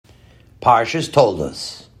Parshas told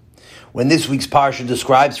us. When this week's Parsha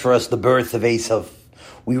describes for us the birth of Esav,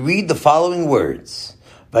 we read the following words: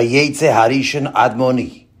 Vayetze Harishan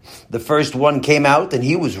Admoni. The first one came out and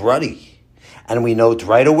he was ruddy. And we note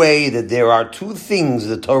right away that there are two things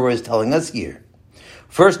the Torah is telling us here.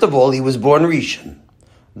 First of all, he was born Rishon,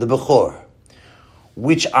 the Bechor,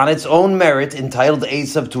 which on its own merit entitled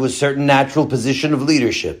Esav to a certain natural position of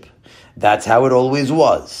leadership. That's how it always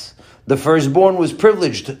was. The firstborn was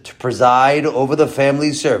privileged to preside over the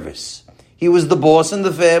family service. He was the boss in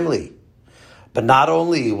the family. But not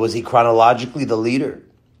only was he chronologically the leader,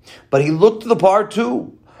 but he looked the part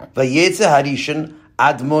too. Vayetze Harishan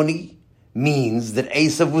Admoni means that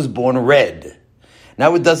Esav was born red.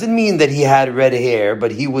 Now it doesn't mean that he had red hair,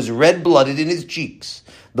 but he was red-blooded in his cheeks.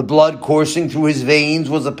 The blood coursing through his veins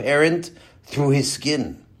was apparent through his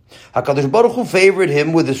skin. HaKadosh Baruch Hu favored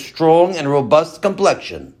him with a strong and robust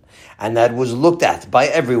complexion, and that was looked at by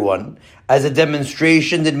everyone as a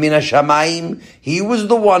demonstration that Min HaShamayim, he was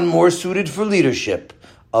the one more suited for leadership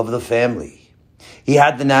of the family. He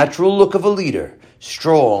had the natural look of a leader,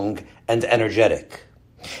 strong and energetic.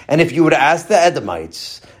 And if you were to ask the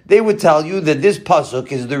Edomites, they would tell you that this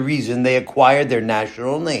pasuk is the reason they acquired their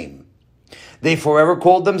national name. They forever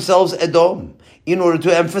called themselves Edom, in order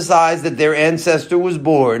to emphasize that their ancestor was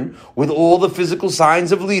born with all the physical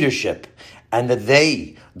signs of leadership, and that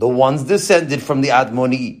they, the ones descended from the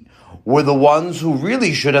Admoni, were the ones who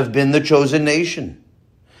really should have been the chosen nation.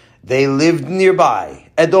 They lived nearby.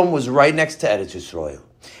 Edom was right next to Eretz Yisrael.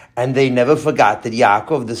 And they never forgot that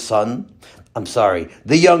Yaakov,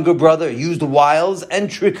 the younger brother, used wiles and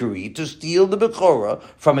trickery to steal the Bechorah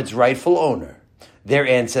from its rightful owner, their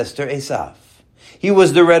ancestor Esav. He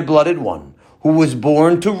was the red-blooded one who was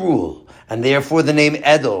born to rule, and therefore the name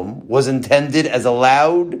Edom was intended as a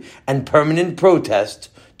loud and permanent protest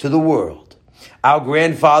to the world. Our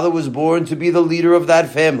grandfather was born to be the leader of that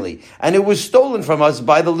family, and it was stolen from us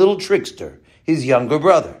by the little trickster, his younger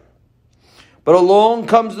brother. But along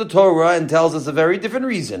comes the Torah and tells us a very different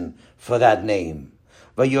reason for that name.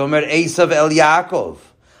 Vayomer Esav el Yaakov,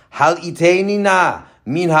 hal iteini na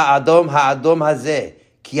min ha'adom hazeh,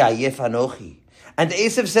 ki ayef anochi. And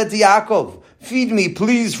Esav said to Yaakov, feed me,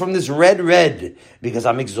 please, from this red, because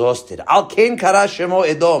I'm exhausted. Al ken kara shemo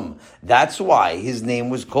Edom. That's why his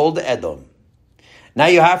name was called Edom. Now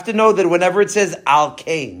you have to know that whenever it says Al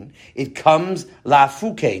ken, it comes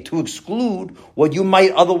lafuke, to exclude what you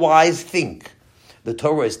might otherwise think. The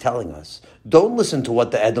Torah is telling us, don't listen to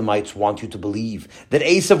what the Edomites want you to believe, that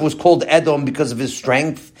Esav was called Edom because of his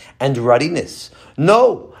strength and ruddiness.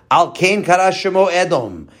 No, Al ken kara shemo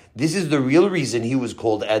Edom. This is the real reason he was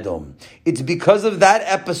called Edom. It's because of that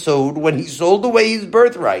episode when he sold away his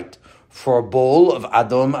birthright for a bowl of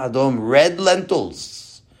Adom, red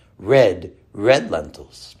lentils. Red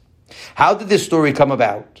lentils. How did this story come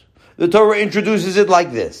about? The Torah introduces it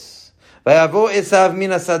like this. Vayavo Esav min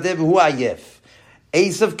hasadeh v'hu ayef.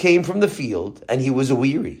 Esav came from the field and he was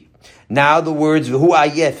weary. Now the words v'hu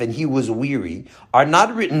ayef and he was weary are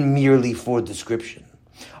not written merely for description.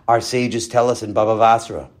 Our sages tell us in Baba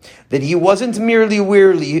Basra that he wasn't merely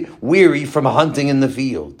weary from hunting in the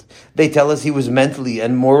field. They tell us he was mentally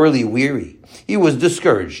and morally weary. He was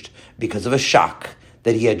discouraged because of a shock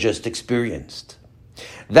that he had just experienced.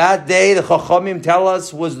 That day, the Chachamim tell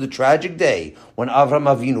us, was the tragic day when Avraham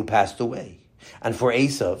Avinu passed away. And for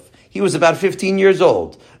Esav, he was about 15 years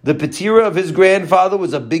old. The Petira of his grandfather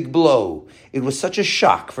was a big blow. It was such a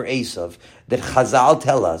shock for Esav that Chazal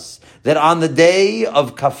tell us that on the day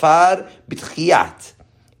of Kafar B'tchiyat,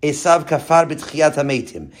 Esav Kafar B'tchiyat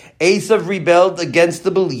HaMeitim, Esav rebelled against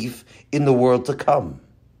the belief in the world to come.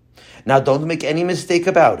 Now don't make any mistake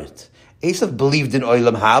about it. Esav believed in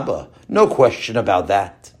Olam Haba. No question about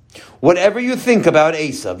that. Whatever you think about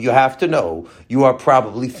Esav, you have to know you are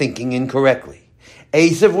probably thinking incorrectly.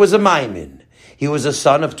 Esav was a Maimin. He was a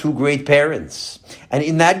son of two great parents. And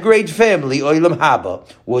in that great family, Olam Haba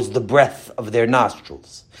was the breath of their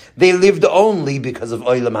nostrils. They lived only because of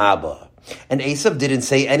Olam Haba. And Esav didn't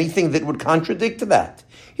say anything that would contradict that.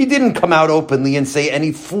 He didn't come out openly and say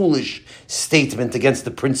any foolish statement against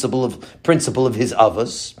the principle of his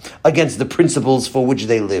avos, against the principles for which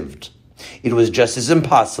they lived. It was just as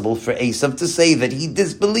impossible for Esav to say that he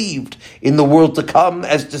disbelieved in the world to come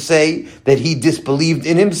as to say that he disbelieved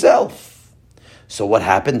in himself. So what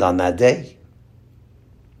happened on that day?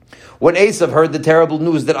 When Esav heard the terrible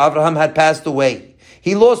news that Avraham had passed away,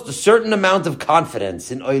 he lost a certain amount of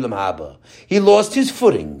confidence in Olam Haba. He lost his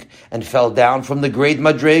footing and fell down from the great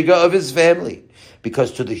madrega of his family,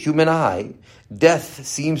 because to the human eye, death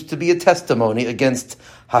seems to be a testimony against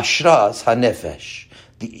Hashras HaNefesh,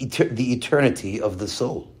 the eternity of the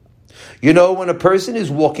soul. You know, when a person is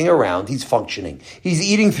walking around, he's functioning. He's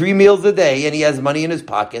eating 3 meals a day and he has money in his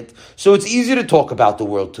pocket, so it's easy to talk about the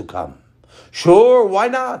world to come. Sure, why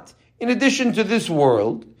not? In addition to this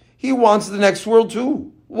world, he wants the next world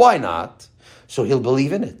too. Why not? So he'll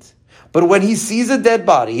believe in it. But when he sees a dead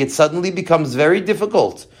body, it suddenly becomes very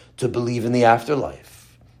difficult to believe in the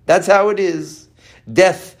afterlife. That's how it is.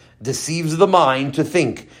 Death deceives the mind to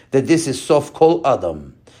think that this is Sof Kol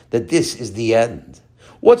Adam, that this is the end.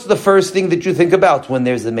 What's the first thing that you think about when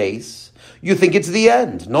there's a mace? You think it's the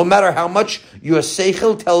end. No matter how much your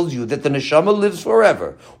seichel tells you that the neshama lives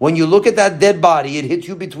forever, when you look at that dead body, it hits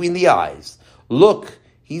you between the eyes. Look,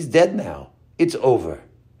 he's dead now. It's over.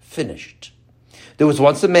 Finished. There was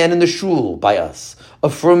once a man in the shul by us, a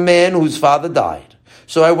frum man whose father died.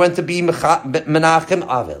 So I went to be Menachem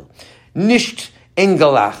Avel. Nicht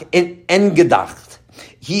engedacht.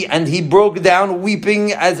 He broke down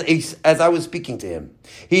weeping as I was speaking to him.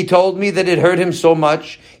 He told me that it hurt him so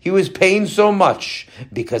much, he was pained so much,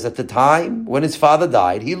 because at the time when his father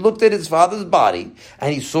died, he looked at his father's body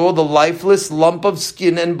and he saw the lifeless lump of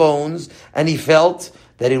skin and bones, and he felt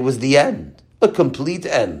that it was the end, a complete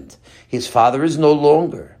end. His father is no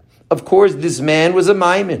longer. Of course, this man was a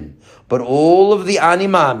maimin, but all of the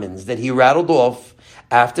animamins that he rattled off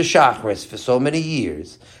after Shachris for so many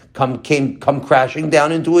years come crashing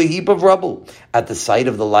down into a heap of rubble at the sight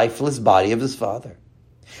of the lifeless body of his father.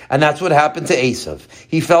 And that's what happened to Esav.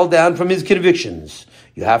 He fell down from his convictions.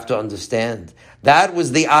 You have to understand, that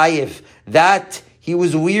was the ayif, that he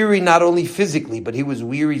was weary not only physically, but he was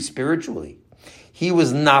weary spiritually. He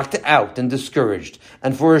was knocked out and discouraged,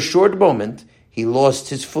 and for a short moment, he lost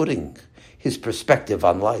his footing, his perspective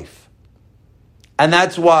on life. And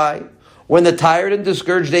that's why, when the tired and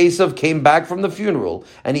discouraged Esav came back from the funeral,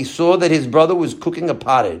 and he saw that his brother was cooking a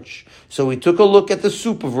pottage, so he took a look at the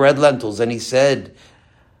soup of red lentils, and he said,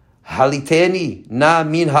 Haliteni, na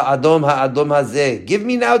min ha'adom hazeh. Give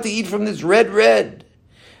me now to eat from this red.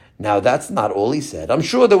 Now that's not all he said. I'm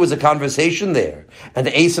sure there was a conversation there, and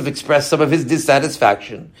Esav expressed some of his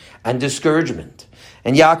dissatisfaction and discouragement.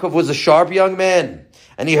 And Yaakov was a sharp young man,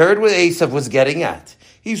 and he heard what Esav was getting at.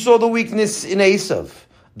 He saw the weakness in Esav,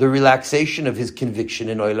 the relaxation of his conviction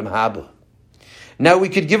in Olam Haba. Now we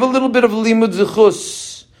could give a little bit of limud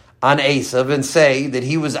zechus on Esav and say that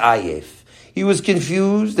he was ayef. He was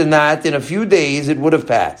confused, and that in a few days it would have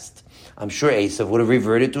passed. I'm sure Esav would have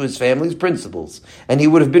reverted to his family's principles, and he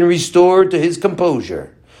would have been restored to his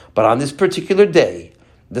composure. But on this particular day,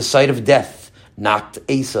 the sight of death knocked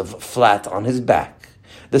Esav flat on his back.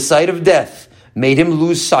 The sight of death made him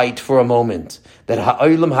lose sight for a moment that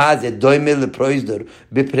ha'olam hazeh doimeh leproizdor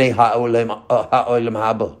b'pnei ha'olam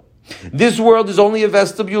haba. This world is only a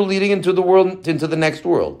vestibule leading into the next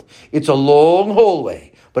world. It's a long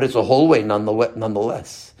hallway, but it's a hallway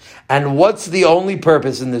nonetheless. And what's the only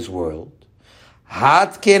purpose in this world?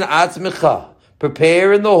 Hatken atzmecha.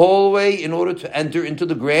 Prepare in the hallway in order to enter into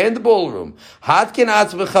the grand ballroom. Hatken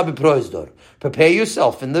atzmecha b'proizdor. Prepare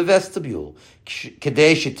yourself in the vestibule.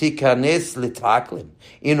 Kedei shetikanes litaklin.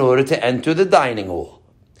 In order to enter the dining hall.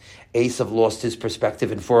 Esav lost his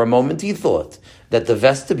perspective, and for a moment he thought that the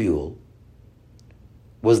vestibule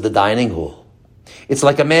was the dining hall. It's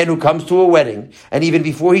like a man who comes to a wedding, and even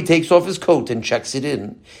before he takes off his coat and checks it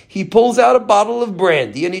in, he pulls out a bottle of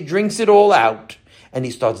brandy and he drinks it all out, and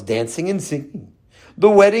he starts dancing and singing. The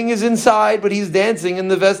wedding is inside, but he's dancing in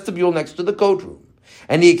the vestibule next to the coat room.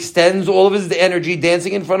 And he extends all of his energy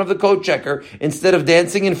dancing in front of the coat checker instead of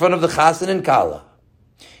dancing in front of the chassan and kala.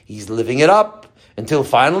 He's living it up until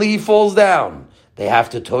finally he falls down. They have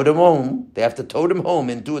to tote him home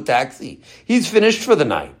into a taxi. He's finished for the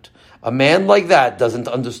night. A man like that doesn't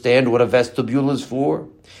understand what a vestibule is for.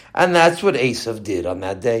 And that's what Esav did on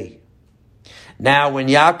that day. Now, when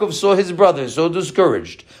Yaakov saw his brother so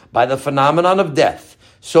discouraged by the phenomenon of death,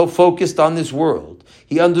 so focused on this world,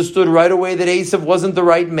 he understood right away that Esav wasn't the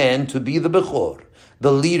right man to be the Bechor,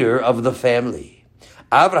 the leader of the family.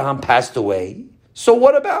 Abraham passed away, so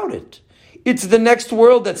what about it? It's the next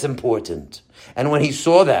world that's important. And when he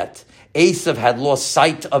saw that, Esav had lost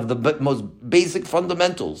sight of the most basic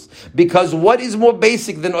fundamentals. Because what is more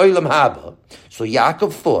basic than Olam Haba? So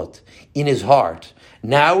Yaakov thought in his heart,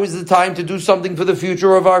 now is the time to do something for the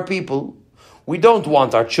future of our people. We don't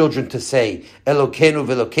want our children to say, Elokeinu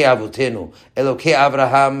v'Elokei avotenu, Elokei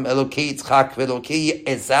Avraham, Elokei Yitzchak, v'Elokei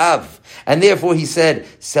Esav. And therefore he said,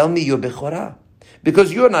 sell me your Bechorah.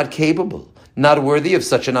 Because you're not capable, not worthy of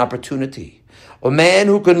such an opportunity. A man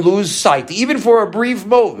who can lose sight, even for a brief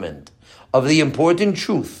moment, of the important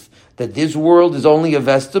truth that this world is only a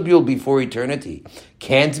vestibule before eternity,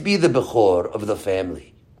 can't be the Bechor of the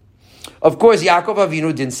family. Of course, Yaakov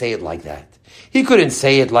Avinu didn't say it like that. He couldn't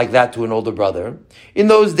say it like that to an older brother. In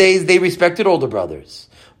those days, they respected older brothers.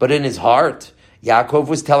 But in his heart, Yaakov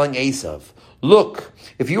was telling Esav, look,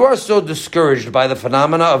 if you are so discouraged by the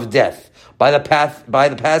phenomena of death, by the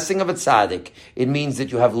passing of a tzaddik, it means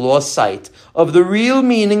that you have lost sight of the real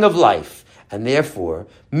meaning of life. And therefore,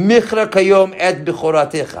 Michra kayom et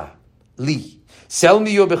bechoratecha, li. Sell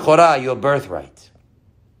me your bechorah, your birthright.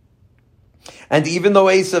 And even though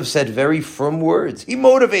Esav said very firm words, he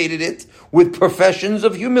motivated it with professions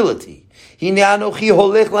of humility.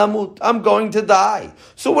 I'm going to die.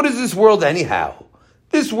 So what is this world anyhow?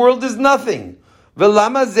 This world is nothing. What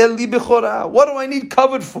do I need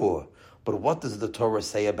covered for? But what does the Torah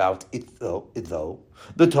say about it though?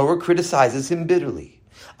 The Torah criticizes him bitterly.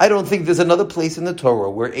 I don't think there's another place in the Torah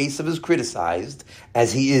where Esav is criticized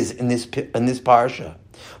as he is in this parsha.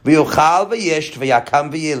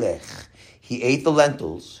 He ate the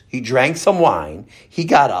lentils, he drank some wine, he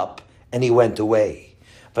got up, and he went away.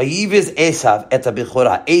 Esav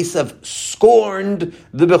scorned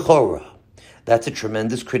the Bechorah. That's a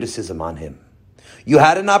tremendous criticism on him. You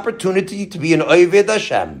had an opportunity to be an Oved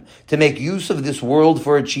Hashem, to make use of this world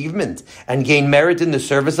for achievement and gain merit in the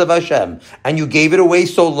service of Hashem, and you gave it away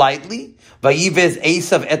so lightly. Vayivez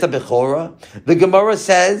Esav et ha-Bechorah. The Gemara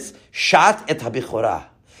says, Shat et ha-Bechorah.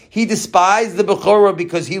 He despised the Bechorah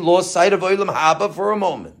because he lost sight of Olam Haba for a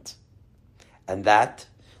moment. And that,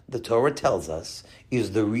 the Torah tells us,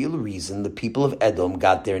 is the real reason the people of Edom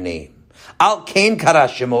got their name. Al Kain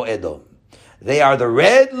Karashimo Edom. They are the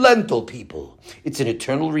red lentil people. It's an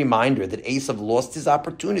eternal reminder that Esav lost his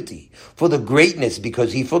opportunity for the greatness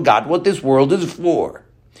because he forgot what this world is for.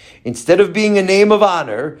 Instead of being a name of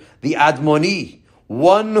honor, the Admoni,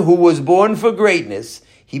 one who was born for greatness,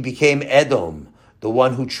 he became Edom, the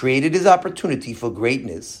one who traded his opportunity for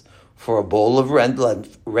greatness for a bowl of red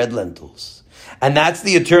lentils. And that's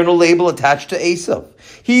the eternal label attached to Esav.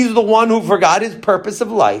 He's the one who forgot his purpose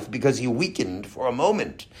of life because he weakened for a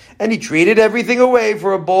moment, and he traded everything away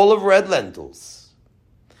for a bowl of red lentils.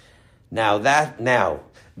 Now,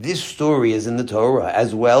 this story is in the Torah,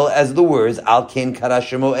 as well as the words Al Ken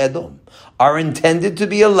Karashemo Edom, are intended to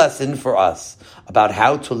be a lesson for us about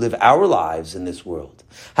how to live our lives in this world,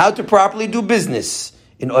 how to properly do business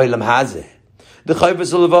in Olam Hazeh. The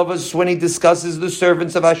Chayvus Levavos, when he discusses the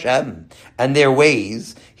servants of Hashem and their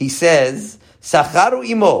ways, he says, Sacharu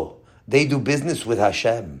imo, they do business with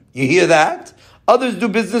Hashem. You hear that? Others do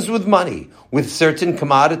business with money, with certain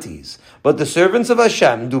commodities. But the servants of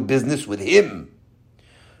Hashem do business with Him.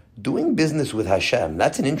 Doing business with Hashem,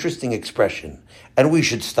 that's an interesting expression, and we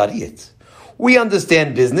should study it. We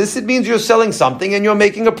understand business, it means you're selling something and you're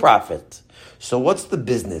making a profit. So what's the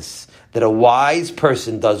business that a wise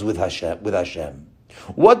person does with Hashem?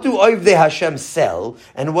 What do Ovdei Hashem sell,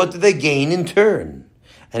 and what do they gain in turn?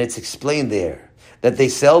 And it's explained there that they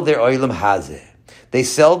sell their Olam Hazeh. They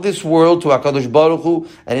sell this world to HaKadosh Baruch Hu,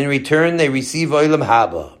 and in return they receive Olam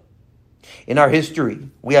Haba. In our history,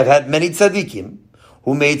 we have had many tzaddikim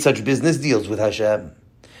who made such business deals with Hashem.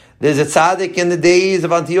 There's a tzaddik in the days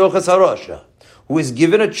of Antiochus HaRasha who is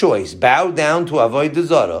given a choice: bow down to Avodah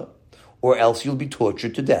Zarah, or else you'll be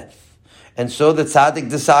tortured to death. And so the tzaddik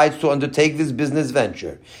decides to undertake this business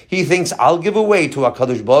venture. He thinks, I'll give away to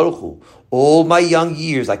HaKadosh Baruch Hu all my young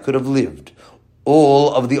years I could have lived,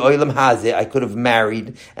 all of the Olam Hazeh I could have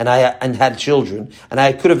married and had children, and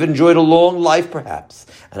I could have enjoyed a long life perhaps,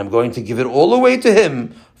 and I'm going to give it all away to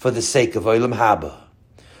him for the sake of Olam Haba.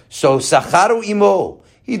 So Sacharu imo,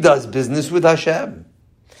 he does business with Hashem.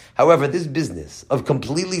 However, this business of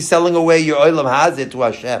completely selling away your Olam Hazeh to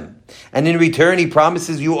Hashem, and in return he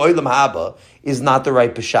promises you Olam Haba, is not the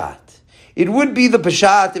right Peshat. It would be the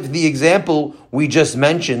Peshat if the example we just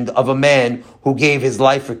mentioned of a man who gave his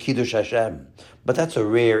life for Kiddush Hashem. But that's a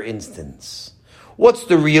rare instance. What's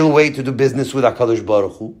the real way to do business with HaKadosh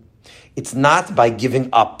Baruch Hu? It's not by giving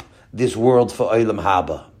up this world for Olam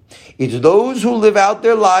Haba. It's those who live out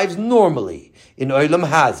their lives normally in Olam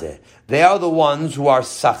Hazeh. They are the ones who are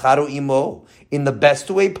Sacharu imo in the best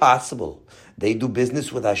way possible. They do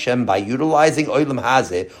business with Hashem by utilizing Olam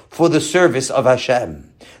Hazeh for the service of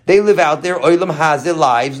Hashem. They live out their Olam Hazeh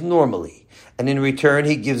lives normally, and in return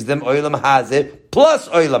He gives them Olam Hazeh plus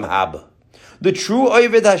Olam Haba. The true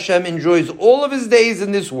Oved Hashem enjoys all of his days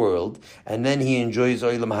in this world, and then he enjoys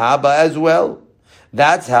Olam Haba as well.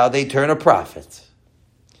 That's how they turn a profit.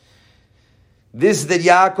 This that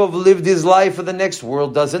Yaakov lived his life for the next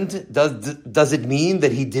world does it mean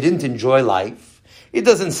that he didn't enjoy life? It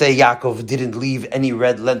doesn't say Yaakov didn't leave any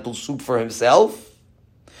red lentil soup for himself.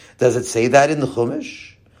 Does it say that in the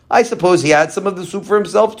Chumash? I suppose he had some of the soup for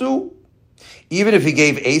himself too. Even if he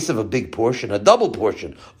gave Esav a big portion, a double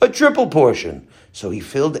portion, a triple portion. So he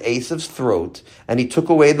filled Esav's throat and he took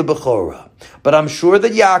away the Bechorah. But I'm sure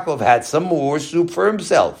that Yaakov had some more soup for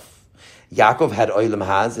himself. Yaakov had Olam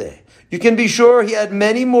Hazeh. You can be sure he had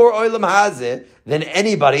many more Olam Hazeh than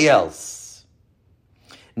anybody else.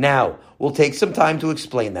 Now, we'll take some time to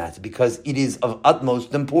explain that because it is of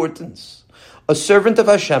utmost importance. A servant of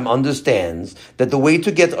Hashem understands that the way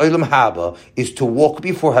to get Olam Haba is to walk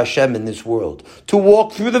before Hashem in this world, to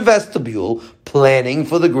walk through the vestibule, planning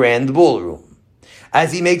for the grand ballroom.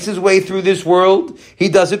 As he makes his way through this world, he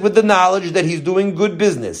does it with the knowledge that he's doing good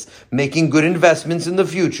business, making good investments in the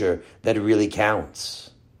future that really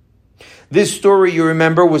counts. This story, you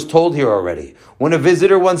remember, was told here already. When a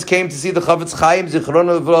visitor once came to see the Chafetz Chaim,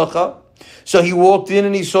 Zichrono Livracha, so he walked in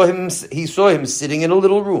and he saw him sitting in a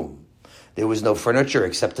little room. There was no furniture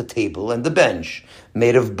except a table and a bench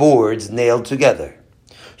made of boards nailed together.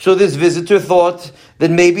 So this visitor thought that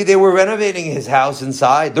maybe they were renovating his house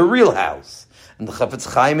inside, the real house. And the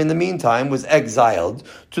Chafetz Chaim, in the meantime, was exiled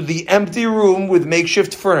to the empty room with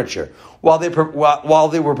makeshift furniture while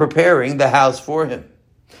they were preparing the house for him.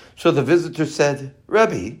 So the visitor said,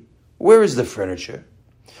 "Rebbe, where is the furniture?"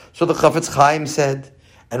 So the Chafetz Chaim said,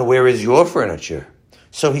 "And where is your furniture?"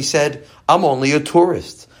 So he said, "I'm only a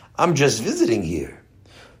tourist. I'm just visiting here."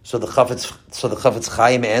 So the Chafetz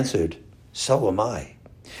Chaim answered, "So am I."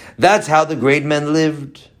 That's how the great men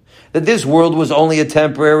lived. That this world was only a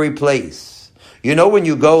temporary place. You know, when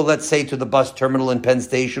you go, let's say, to the bus terminal in Penn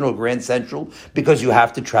Station or Grand Central, because you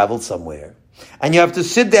have to travel somewhere, and you have to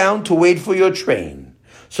sit down to wait for your train.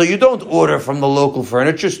 So you don't order from the local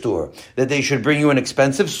furniture store that they should bring you an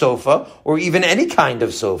expensive sofa or even any kind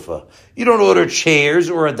of sofa. You don't order chairs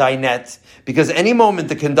or a dinette because any moment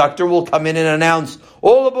the conductor will come in and announce,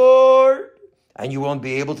 "All aboard!" and you won't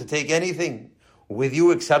be able to take anything with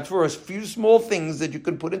you except for a few small things that you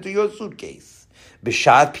can put into your suitcase.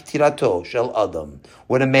 Bishat pitirato shel adam.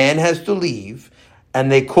 When a man has to leave and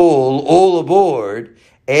they call all aboard,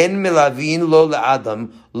 en milavin lo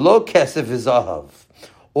le'adam lo kesef v'zahav.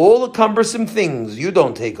 All the cumbersome things you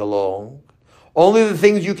don't take along. Only the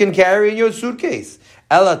things you can carry in your suitcase.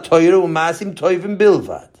 Ela Torah u'masim toivim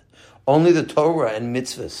bilvad. Only the Torah and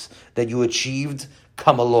mitzvahs that you achieved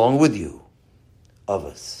come along with you. Of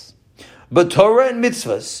us. But Torah and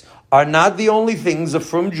mitzvahs are not the only things a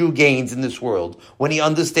frum Jew gains in this world when he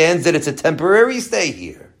understands that it's a temporary stay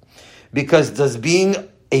here. Because does being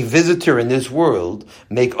a visitor in this world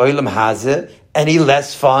make Olam Hazeh any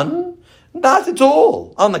less fun? Not at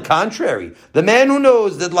all. On the contrary, the man who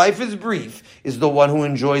knows that life is brief is the one who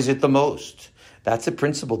enjoys it the most. That's a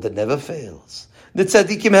principle that never fails. The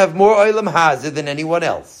tzaddikim have more Olam Hazeh than anyone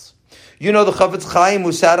else. You know, the Chafetz Chaim,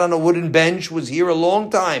 who sat on a wooden bench, was here a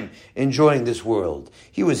long time enjoying this world.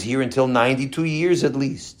 He was here until 92 years at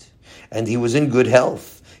least. And he was in good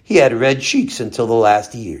health. He had red cheeks until the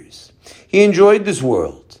last years. He enjoyed this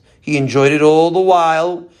world. He enjoyed it all the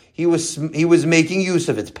while. He was making use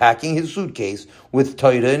of it, packing his suitcase with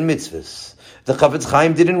Torah and mitzvahs. The Chafetz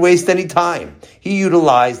Chaim didn't waste any time. He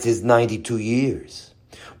utilized his 92 years.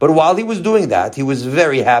 But while he was doing that, he was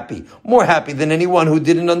very happy, more happy than anyone who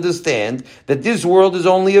didn't understand that this world is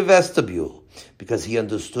only a vestibule, because he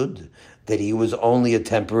understood that he was only a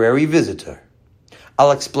temporary visitor.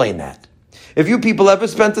 I'll explain that. If you people ever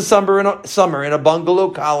spent a summer in a bungalow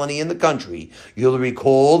colony in the country, you'll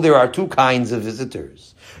recall there are two kinds of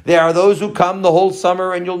visitors. There are those who come the whole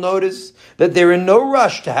summer, and you'll notice that they're in no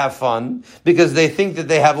rush to have fun because they think that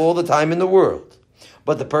they have all the time in the world.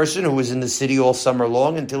 But the person who is in the city all summer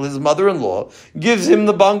long until his mother-in-law gives him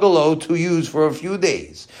the bungalow to use for a few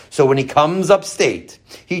days. So when he comes upstate,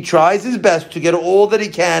 he tries his best to get all that he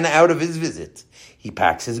can out of his visit. He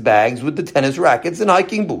packs his bags with the tennis rackets and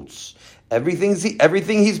hiking boots. Everything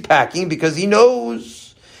he's packing because he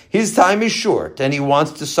knows his time is short and he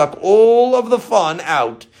wants to suck all of the fun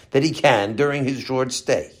out that he can during his short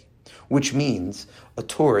stay. Which means a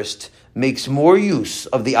tourist makes more use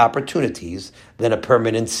of the opportunities than a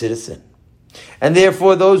permanent citizen. And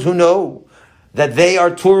therefore those who know that they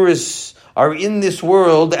are tourists are in this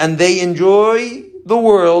world and they enjoy the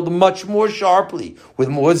world much more sharply, with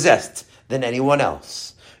more zest than anyone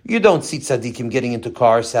else. You don't see tzaddikim getting into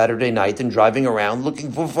cars Saturday night and driving around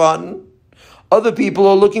looking for fun. Other people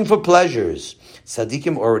are looking for pleasures.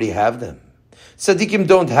 Tzaddikim already have them. Tzaddikim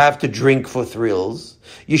don't have to drink for thrills.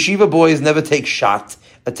 Yeshiva boys never take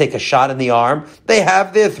a shot in the arm. They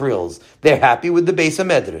have their thrills. They're happy with the Beis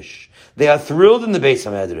HaMedrash. They are thrilled in the Beis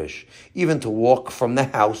HaMedrash. Even to walk from the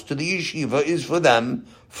house to the yeshiva is for them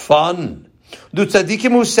fun. Do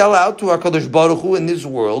tzaddikim who sell out to HaKadosh Baruch Hu in this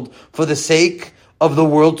world for the sake of the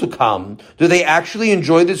world to come, do they actually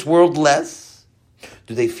enjoy this world less?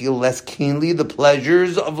 Do they feel less keenly the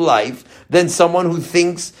pleasures of life than someone who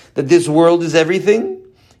thinks that this world is everything?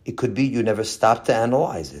 It could be you never stop to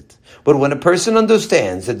analyze it. But when a person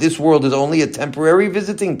understands that this world is only a temporary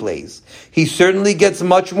visiting place, he certainly gets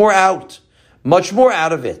much more out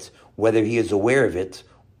of it, whether he is aware of it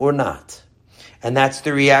or not. And that's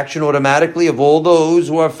the reaction automatically of all those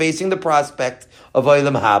who are facing the prospect of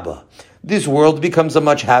Olam Haba. This world becomes a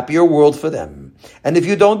much happier world for them. And if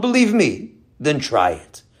you don't believe me, then try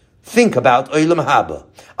it. Think about Olam Haba.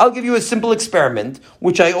 I'll give you a simple experiment,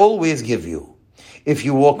 which I always give you. If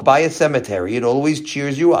you walk by a cemetery, it always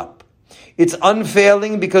cheers you up. It's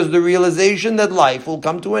unfailing because the realization that life will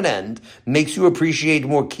come to an end makes you appreciate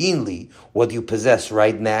more keenly what you possess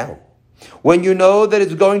right now. When you know that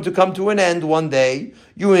it's going to come to an end one day,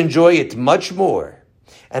 you enjoy it much more.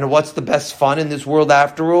 And what's the best fun in this world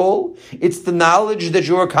after all? It's the knowledge that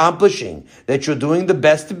you're accomplishing, that you're doing the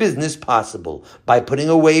best business possible by putting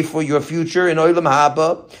away for your future in Olam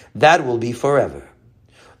Haba. That will be forever.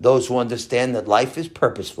 Those who understand that life is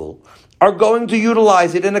purposeful are going to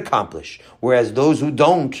utilize it and accomplish, whereas those who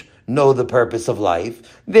don't know the purpose of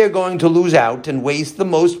life, they're going to lose out and waste the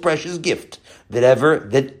most precious gift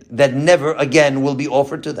that never again will be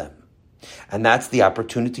offered to them. And that's the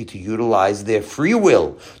opportunity to utilize their free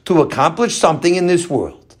will to accomplish something in this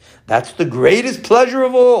world. That's the greatest pleasure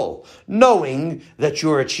of all, knowing that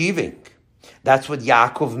you're achieving. That's what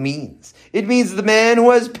Yaakov means. It means the man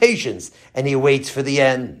who has patience and he waits for the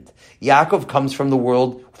end. Yaakov comes from the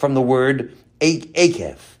word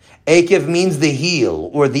Akev. Akev means the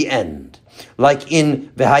heel or the end. Like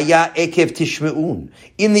in V'haya Akev Tishme'un.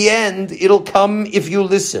 In the end, it'll come if you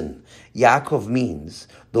listen. Yaakov means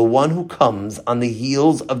the one who comes on the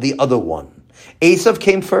heels of the other one. Esav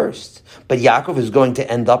came first, but Yaakov is going to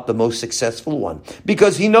end up the most successful one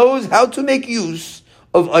because he knows how to make use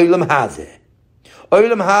of Olam Hazeh.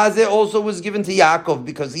 Olam Hazeh also was given to Yaakov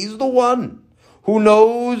because he's the one who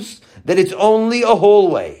knows that it's only a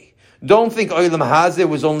hallway. Don't think Olam Hazeh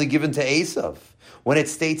was only given to Esav. When it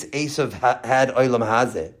states Esav had Olam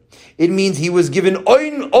Hazeh, it means he was given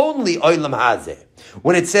only Olam Hazeh.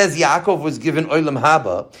 When it says Yaakov was given Olam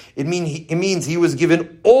Haba, it means he was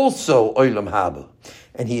given also Olam Haba.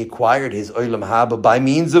 And he acquired his Olam Haba by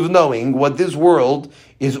means of knowing what this world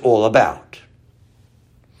is all about.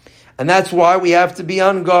 And that's why we have to be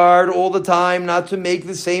on guard all the time not to make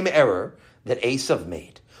the same error that Esav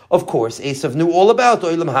made. Of course, Esav knew all about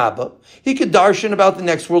Olam Haba. He could darshan about the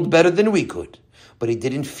next world better than we could. But he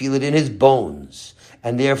didn't feel it in his bones.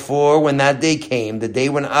 And therefore, when that day came, the day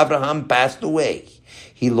when Abraham passed away,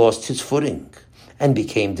 he lost his footing and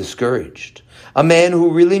became discouraged. A man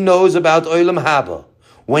who really knows about Olam Haba,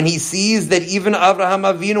 when he sees that even Avraham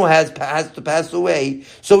Avinu has to pass away,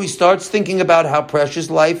 so he starts thinking about how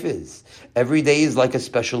precious life is. Every day is like a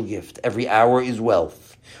special gift. Every hour is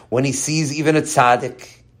wealth. When he sees even a tzaddik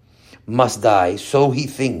must die, so he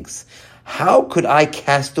thinks, how could I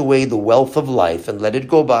cast away the wealth of life and let it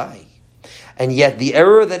go by? And yet the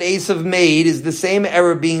error that Esav made is the same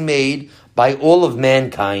error being made by all of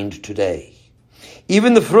mankind today.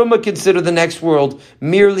 Even the Fruma consider the next world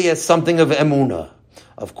merely as something of emunah.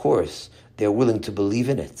 Of course, they're willing to believe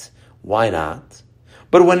in it. Why not?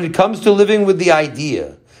 But when it comes to living with the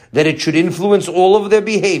idea that it should influence all of their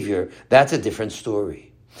behavior, that's a different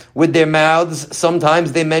story. With their mouths,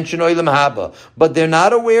 sometimes they mention Olam Haba, but they're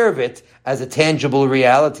not aware of it as a tangible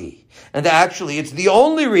reality. And actually, it's the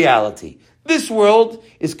only reality. This world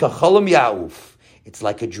is kacholam ya'uf. It's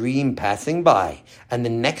like a dream passing by, and the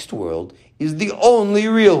next world is the only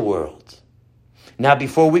real world. Now,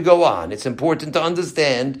 before we go on, it's important to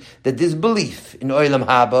understand that this belief in Olam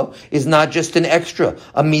Haba is not just an extra,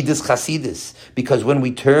 a midas chasidus, because when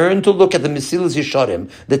we turn to look at the Mesilas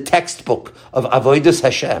Yesharim, the textbook of Avodas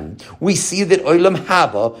Hashem, we see that Olam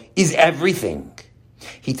Haba is everything.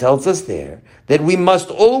 He tells us there that we must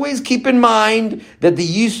always keep in mind that the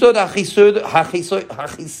Yisod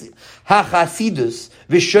HaChasidus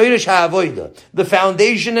V'Shoresh HaAvodah, the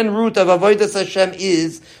foundation and root of Avodas Hashem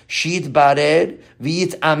is Shit Barer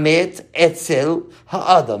V'Yit Amet Etzel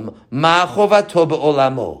Ha'adam Ma Chovato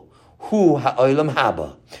Be'olamo Hu Ha'olam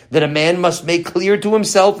Haba, that a man must make clear to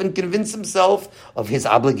himself and convince himself of his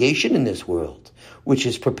obligation in this world, which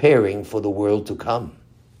is preparing for the world to come.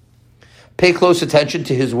 Pay close attention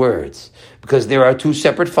to his words, because there are two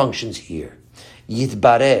separate functions here.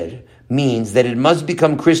 Yitbarer means that it must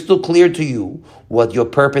become crystal clear to you what your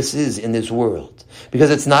purpose is in this world. Because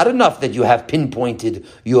it's not enough that you have pinpointed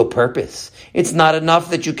your purpose. It's not enough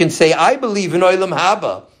that you can say, I believe in Olam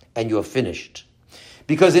Haba, and you're finished.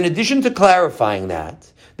 Because in addition to clarifying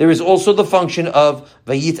that, there is also the function of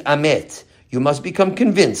vayit amet. You must become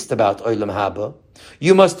convinced about Olam Haba.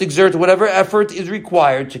 You must exert whatever effort is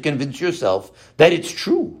required to convince yourself that it's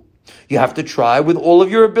true. You have to try with all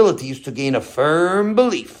of your abilities to gain a firm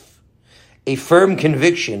belief, a firm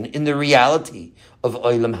conviction in the reality of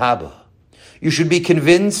Olam Haba. You should be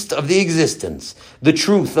convinced of the existence, the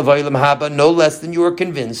truth of Olam Haba, no less than you are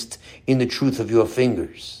convinced in the truth of your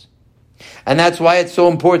fingers. And that's why it's so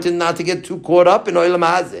important not to get too caught up in Olam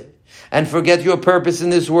Hazeh and forget your purpose in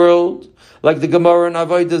this world. Like the Gemara in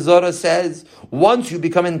Avodah Zarah says, once you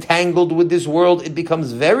become entangled with this world, it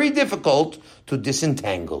becomes very difficult to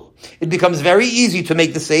disentangle. It becomes very easy to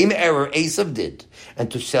make the same error Esav did and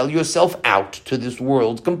to sell yourself out to this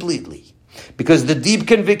world completely. Because the deep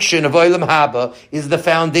conviction of Olam Haba is the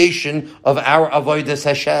foundation of our Avodas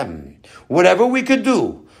Hashem. Whatever we could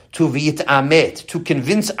do to v'yit amet, to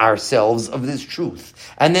convince ourselves of this truth,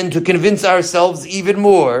 and then to convince ourselves even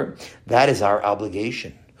more, that is our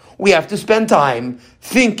obligation. We have to spend time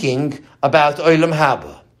thinking about Olam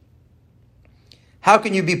Haba. How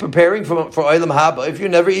can you be preparing for Olam Haba if you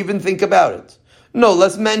never even think about it? No,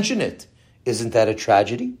 let's mention it. Isn't that a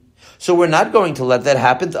tragedy? So we're not going to let that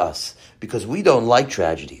happen to us because we don't like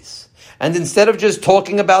tragedies. And instead of just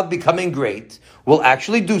talking about becoming great, we'll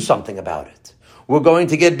actually do something about it. We're going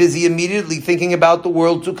to get busy immediately thinking about the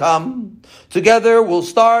world to come. Together, we'll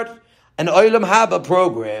start an Olam Haba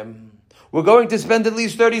program. We're going to spend at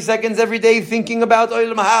least 30 seconds every day thinking about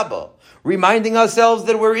Olam Haba, reminding ourselves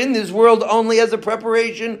that we're in this world only as a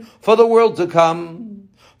preparation for the world to come.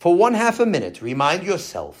 For 1/2 a minute, remind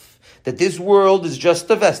yourself that this world is just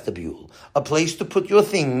a vestibule, a place to put your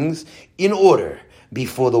things in order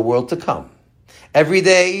before the world to come. Every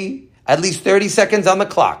day, at least 30 seconds on the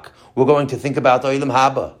clock, we're going to think about Olam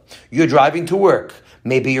Haba. You're driving to work.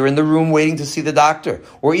 Maybe you're in the room waiting to see the doctor,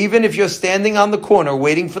 or even if you're standing on the corner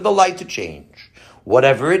waiting for the light to change.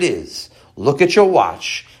 Whatever it is, look at your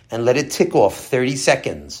watch and let it tick off 30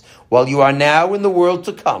 seconds while you are now in the world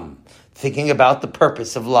to come, thinking about the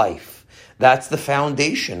purpose of life. That's the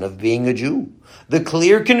foundation of being a Jew. The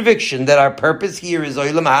clear conviction that our purpose here is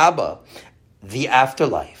Olam Haba, the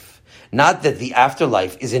afterlife. Not that the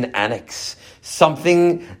afterlife is an annex,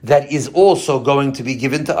 something that is also going to be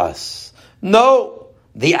given to us. No.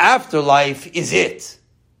 The afterlife is it.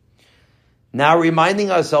 Now,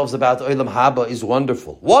 reminding ourselves about Olam Haba is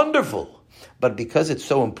wonderful. Wonderful! But because it's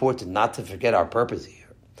so important not to forget our purpose here.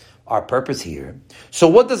 So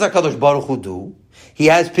what does HaKadosh Baruch Hu do? He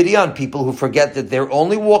has pity on people who forget that they're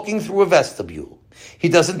only walking through a vestibule. He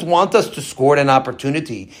doesn't want us to score an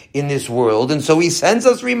opportunity in this world, and so he sends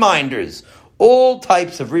us reminders, all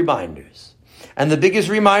types of reminders. And the biggest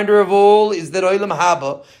reminder of all is that Olam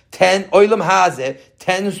Hazeh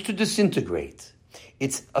tends to disintegrate.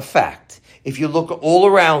 It's a fact. If you look all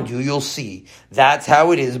around you, you'll see that's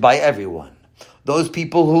how it is by everyone. Those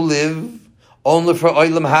people who live only for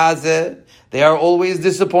Olam Hazeh, they are always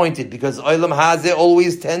disappointed because Olam Hazeh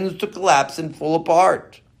always tends to collapse and fall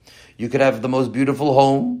apart. You could have the most beautiful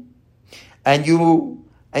home, and you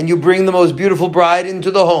bring the most beautiful bride into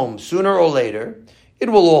the home. Sooner or later, it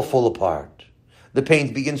will all fall apart. The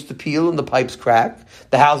paint begins to peel and the pipes crack.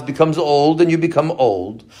 The house becomes old and you become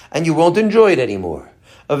old. And you won't enjoy it anymore.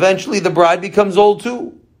 Eventually the bride becomes old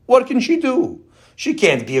too. What can she do? She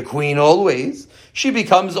can't be a queen always. She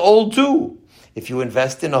becomes old too. If you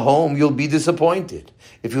invest in a home, you'll be disappointed.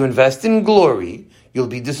 If you invest in glory, you'll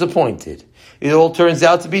be disappointed. It all turns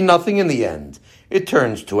out to be nothing in the end. It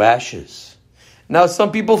turns to ashes. Now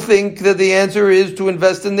some people think that the answer is to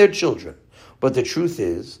invest in their children. But the truth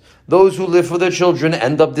is, those who live for their children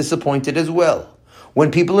end up disappointed as well.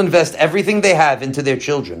 When people invest everything they have into their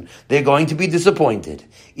children, they're going to be disappointed.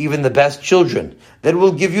 Even the best children that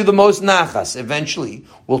will give you the most nachas eventually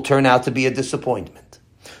will turn out to be a disappointment.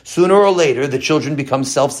 Sooner or later, the children become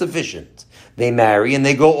self-sufficient. They marry and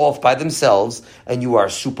they go off by themselves, and you are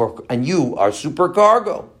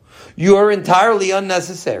supercargo. You are entirely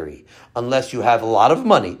unnecessary, unless you have a lot of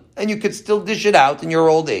money, and you could still dish it out in your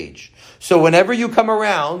old age. So whenever you come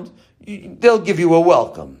around, they'll give you a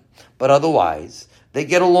welcome. But otherwise, they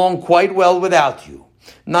get along quite well without you.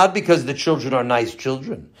 Not because the children are nice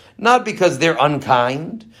children, not because they're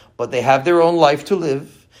unkind, but they have their own life to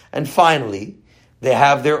live. And finally, they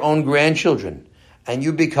have their own grandchildren, and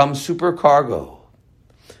you become supercargo.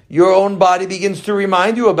 Your own body begins to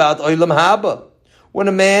remind you about Olam Haba. When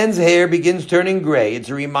a man's hair begins turning gray, it's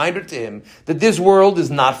a reminder to him that this world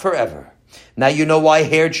is not forever. Now you know why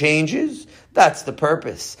hair changes? That's the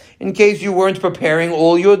purpose. In case you weren't preparing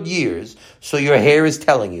all your years, so your hair is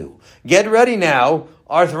telling you, get ready now,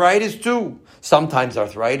 arthritis too. Sometimes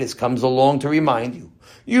arthritis comes along to remind you.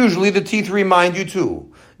 Usually the teeth remind you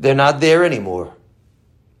too. They're not there anymore.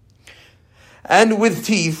 And with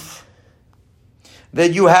teeth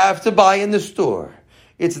that you have to buy in the store,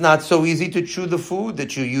 it's not so easy to chew the food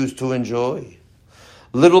that you used to enjoy.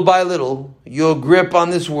 Little by little, your grip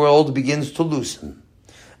on this world begins to loosen.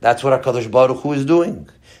 That's what HaKadosh Baruch Hu is doing.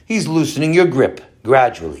 He's loosening your grip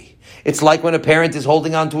gradually. It's like when a parent is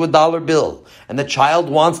holding onto a dollar bill and the child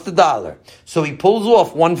wants the dollar. So he pulls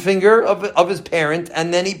off one finger of his parent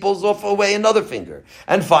and then he pulls off away another finger.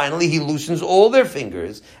 And finally he loosens all their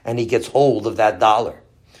fingers and he gets hold of that dollar.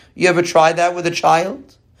 You ever try that with a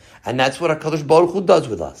child? And that's what HaKadosh Baruch Hu does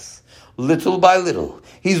with us. Little by little,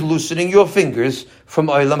 he's loosening your fingers from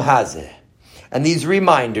Olam Hazeh. And these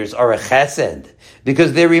reminders are a chesed,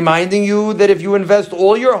 because they're reminding you that if you invest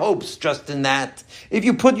all your hopes just in that, if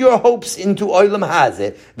you put your hopes into Olam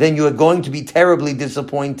Hazeh, then you are going to be terribly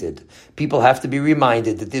disappointed. People have to be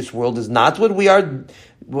reminded that this world is not what we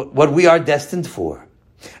are destined for.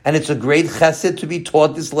 And it's a great chesed to be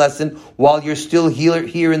taught this lesson while you're still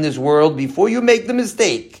here in this world before you make the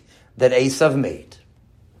mistake that Esav made.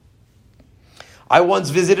 I once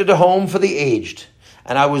visited a home for the aged,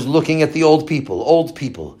 and I was looking at the old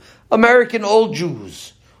people, American old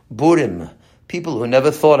Jews, Burim, people who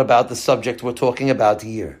never thought about the subject we're talking about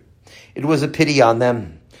here. It was a pity on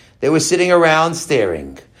them. They were sitting around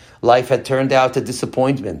staring. Life had turned out a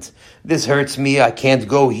disappointment. This hurts me, I can't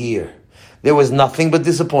go here. There was nothing but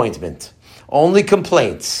disappointment. Only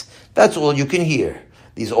complaints. That's all you can hear.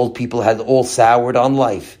 These old people had all soured on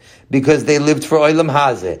life because they lived for Olam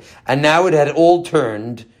Hazeh, and now it had all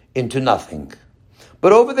turned into nothing.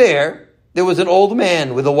 But over there was an old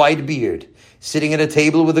man with a white beard, sitting at a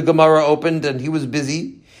table with a Gemara opened, and he was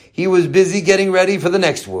busy. He was busy getting ready for the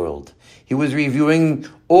next world. He was reviewing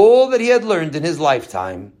all that he had learned in his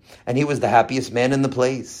lifetime, and he was the happiest man in the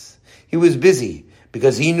place. He was busy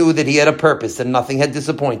because he knew that he had a purpose and nothing had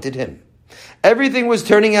disappointed him. Everything was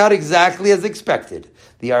turning out exactly as expected.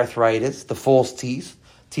 The arthritis, the false teeth,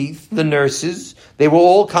 the nurses, they were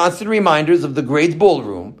all constant reminders of the great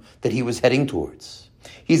ballroom that he was heading towards.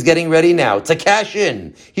 He's getting ready now to cash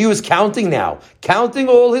in. He was counting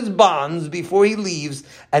all his bonds before he leaves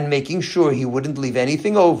and making sure he wouldn't leave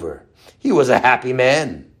anything over. He was a happy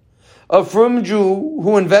man. A frum Jew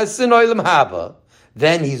who invests in Olam Haba,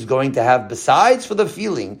 then he's going to have, besides for the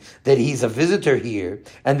feeling that he's a visitor here,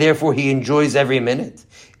 and therefore he enjoys every minute,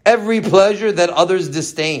 every pleasure that others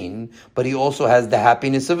disdain, but he also has the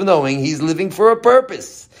happiness of knowing he's living for a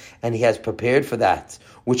purpose, and he has prepared for that,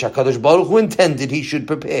 which HaKadosh Baruch Hu intended he should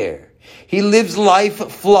prepare. He lives life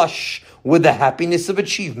flush with the happiness of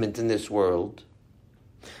achievement in this world.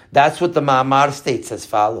 That's what the Ma'amar states as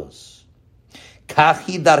follows.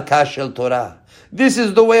 Kachi darka shel Torah. This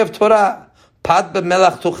is the way of Torah. Pad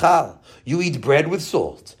b'melach tuchal. You eat bread with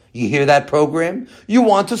salt. You hear that program? You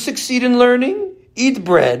want to succeed in learning? Eat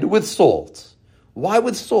bread with salt. Why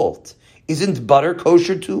with salt? Isn't butter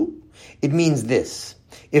kosher too? It means this.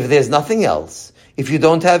 If there's nothing else, if you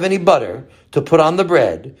don't have any butter to put on the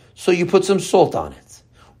bread, so you put some salt on it.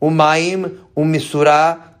 Umayim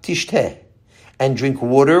umisura tishteh. And drink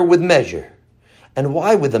water with measure. And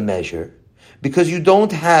why with a measure? Because you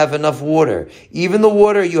don't have enough water. Even the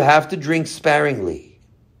water you have to drink sparingly.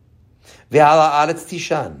 Ve'ala aretz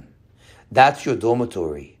tishan. That's your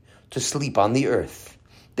dormitory, to sleep on the earth.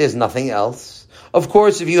 There's nothing else. Of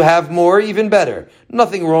course, if you have more, even better.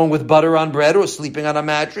 Nothing wrong with butter on bread or sleeping on a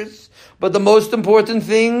mattress. But the most important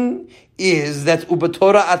thing is that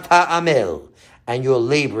ubatorah ata amel, and you're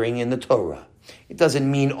laboring in the Torah. It doesn't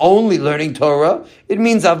mean only learning Torah. It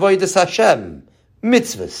means avodas Hashem,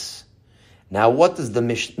 mitzvahs. Now, what does the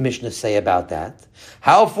Mishnah say about that?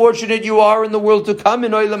 How fortunate you are in the world to come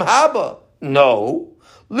in Olam Haba. No.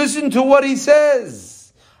 Listen to what he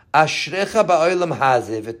says. Ashrecha ba'olam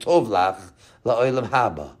hazeh v'tov lach la'olam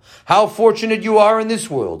haba. How fortunate you are in this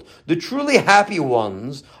world. The truly happy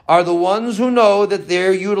ones are the ones who know that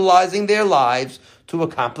they're utilizing their lives to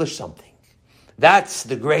accomplish something. That's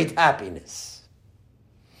the great happiness.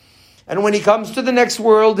 And when he comes to the next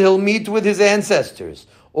world, he'll meet with his ancestors,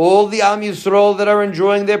 all the Am Yisrael that are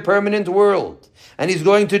enjoying their permanent world. And he's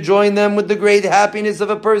going to join them with the great happiness of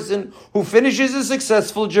a person who finishes a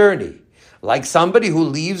successful journey. Like somebody who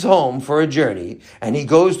leaves home for a journey and he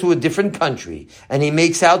goes to a different country and he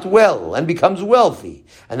makes out well and becomes wealthy.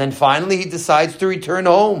 And then finally he decides to return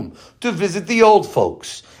home to visit the old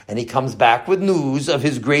folks. And he comes back with news of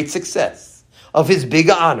his great success, of his big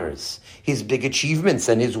honors, his big achievements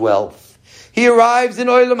and his wealth. He arrives in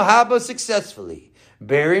Olam Haba successfully,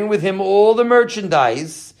 bearing with him all the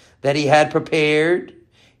merchandise that he had prepared,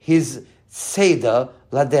 his Seda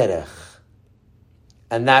Laderech.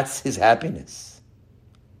 And that's his happiness.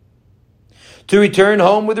 To return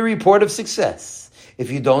home with a report of success. If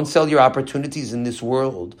you don't sell your opportunities in this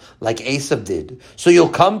world, like Esav did, so you'll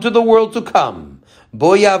come to the world to come.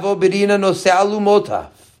 Bo yavo birina nose'alu motaf.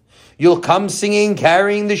 You'll come singing,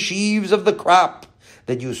 carrying the sheaves of the crop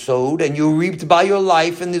that you sowed and you reaped by your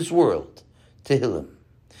life in this world. Tehillim.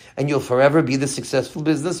 And you'll forever be the successful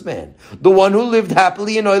businessman, the one who lived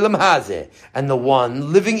happily in Olam Hazeh, and the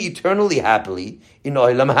one living eternally happily in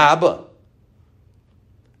Olam Haba.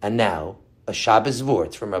 And now, a Shabbos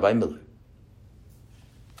Vort from Rabbi Miller.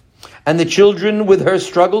 And the children with her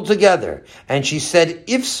struggled together, and she said,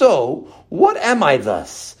 if so, what am I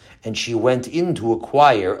thus? And she went in to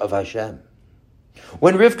inquire of Hashem.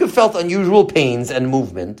 When Rivka felt unusual pains and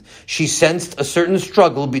movement, she sensed a certain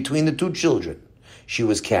struggle between the two children she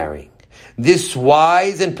was carrying. This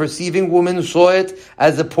wise and perceiving woman saw it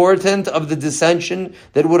as a portent of the dissension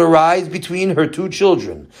that would arise between her two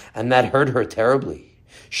children, and that hurt her terribly.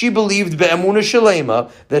 She believed be'emunah shalema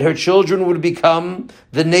that her children would become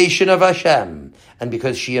the nation of Hashem, and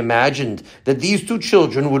because she imagined that these two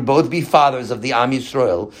children would both be fathers of the Am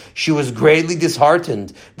Yisrael, she was greatly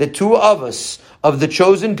disheartened that two of us, of the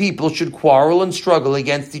chosen people, should quarrel and struggle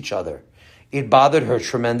against each other. It bothered her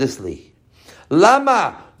tremendously.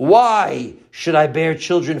 Lama, why should I bear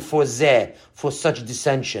children for such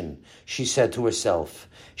dissension? She said to herself.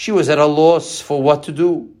 She was at a loss for what to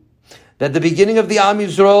do. That the beginning of the Am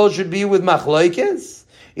Yisrael should be with machlokes?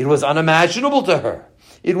 It was unimaginable to her.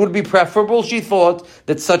 It would be preferable, she thought,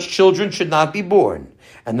 that such children should not be born,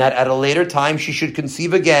 and that at a later time she should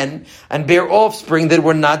conceive again and bear offspring that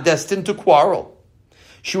were not destined to quarrel.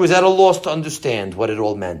 She was at a loss to understand what it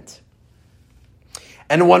all meant.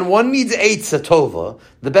 And when one needs Eitzah Tova,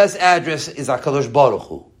 the best address is HaKadosh Baruch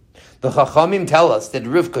Hu. The Chachamim tell us that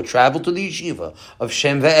Rivka traveled to the yeshiva of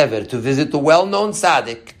Shem Ve'ever to visit the well-known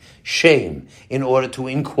tzaddik, Shem, in order to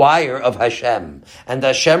inquire of Hashem. And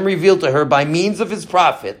Hashem revealed to her by means of his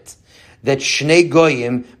prophet that Shnei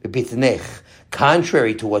Goyim b'bitnech.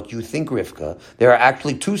 Contrary to what you think, Rivka, there are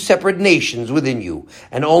actually two separate nations within you,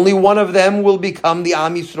 and only one of them will become the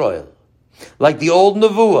Am Yisrael. Like the old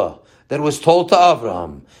Nevuah that was told to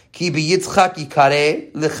Avraham, Ki b'Yitzchak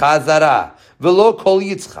yikareh l'chazara, v'lo kol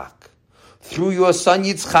Yitzchak. Through your son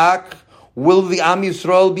Yitzchak will the Am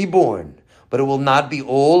Yisrael be born, but it will not be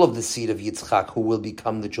all of the seed of Yitzchak who will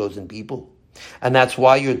become the chosen people. And that's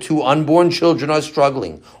why your two unborn children are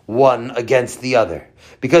struggling, one against the other.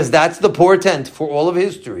 Because that's the portent for all of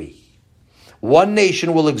history. One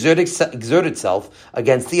nation will exert itself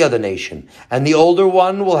against the other nation, and the older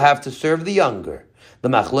one will have to serve the younger. The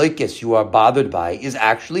machlokes you are bothered by is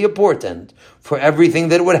actually a portent for everything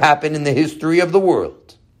that would happen in the history of the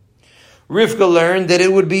world. Rivka learned that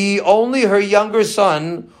it would be only her younger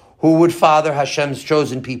son who would father Hashem's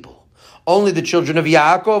chosen people. Only the children of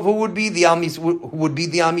Yaakov who would be the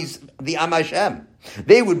Am Hashem.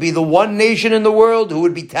 They would be the one nation in the world who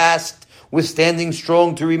would be tasked with standing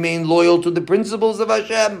strong to remain loyal to the principles of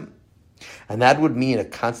Hashem. And that would mean a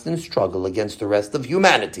constant struggle against the rest of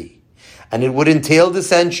humanity. And it would entail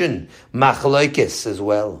dissension, machlokes as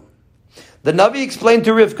well. The Navi explained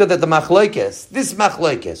to Rivka that the machlokes,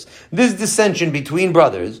 this dissension between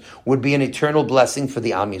brothers, would be an eternal blessing for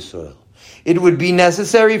the Am Yisrael. It would be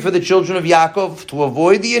necessary for the children of Yaakov to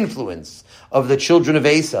avoid the influence of the children of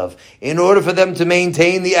Esav in order for them to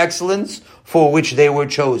maintain the excellence for which they were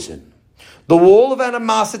chosen. The wall of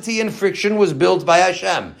animosity and friction was built by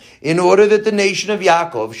Hashem in order that the nation of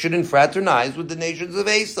Yaakov should fraternize with the nations of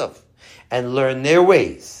Esav and learn their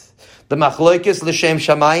ways. The machlokes l'shem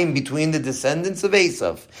shamayim between the descendants of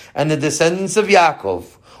Esav and the descendants of Yaakov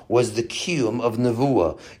was the kiyum of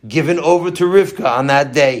Nevuah given over to Rivka on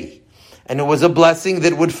that day. And it was a blessing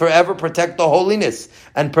that would forever protect the holiness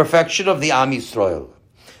and perfection of the Am Yisrael.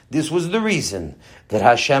 This was the reason that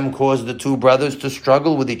Hashem caused the two brothers to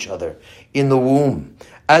struggle with each other in the womb,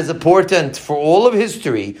 as a portent for all of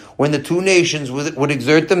history when the two nations would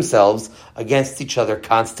exert themselves against each other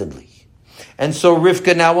constantly. And so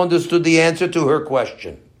Rivka now understood the answer to her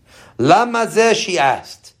question. Lama zeh, she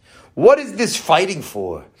asked, what is this fighting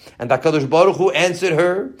for? And HaKadosh Baruch Hu answered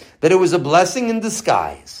her that it was a blessing in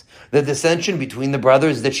disguise. The dissension between the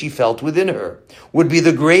brothers that she felt within her would be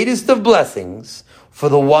the greatest of blessings for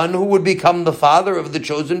the one who would become the father of the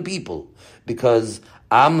chosen people, because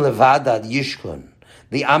Am Levadad Yishkon,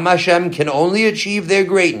 the Am Hashem, can only achieve their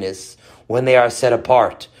greatness when they are set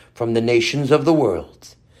apart from the nations of the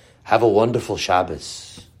world. Have a wonderful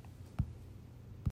Shabbos.